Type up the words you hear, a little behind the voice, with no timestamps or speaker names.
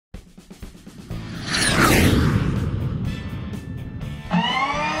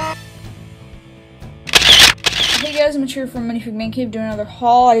guys? I'm here from Minifig Man Cave doing another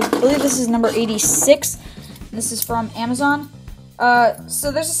haul. I believe this is number 86. This is from Amazon.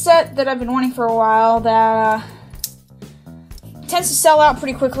 So there's a set that I've been wanting for a while that tends to sell out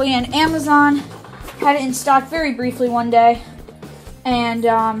pretty quickly, and Amazon had it in stock very briefly one day, and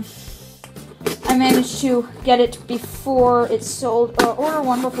I managed to get it before it sold, order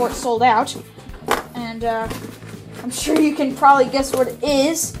one before it sold out, and I'm sure you can probably guess what it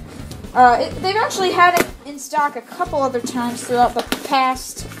is. They've actually had it in stock a couple other times throughout the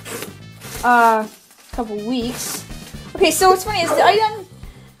past couple weeks. Okay, so what's funny is the item,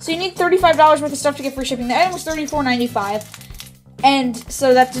 so you need $35 worth of stuff to get free shipping. The item was $34.95, and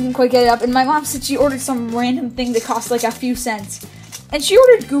so that didn't quite get it up. And my mom said she ordered some random thing that cost like a few cents. And she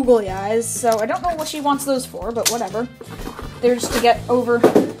ordered googly eyes, so I don't know what she wants those for, but whatever. They're just to get over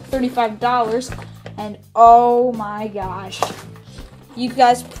 $35, and oh my gosh. You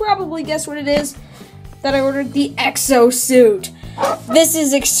guys probably guessed what it is that I ordered, the exosuit. This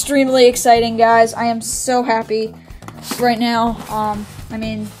is extremely exciting, guys. I am so happy right now. I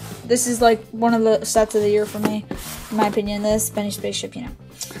mean, this is like one of the sets of the year for me, in my opinion. This Benny Spaceship, you know.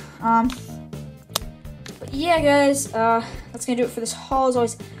 But yeah, guys, that's gonna do it for this haul. As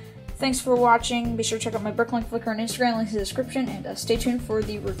always, thanks for watching. Be sure to check out my Brooklyn Flickr and Instagram, links in the description, and stay tuned for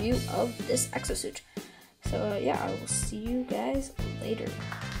the review of this exosuit. So yeah, I will see you guys later.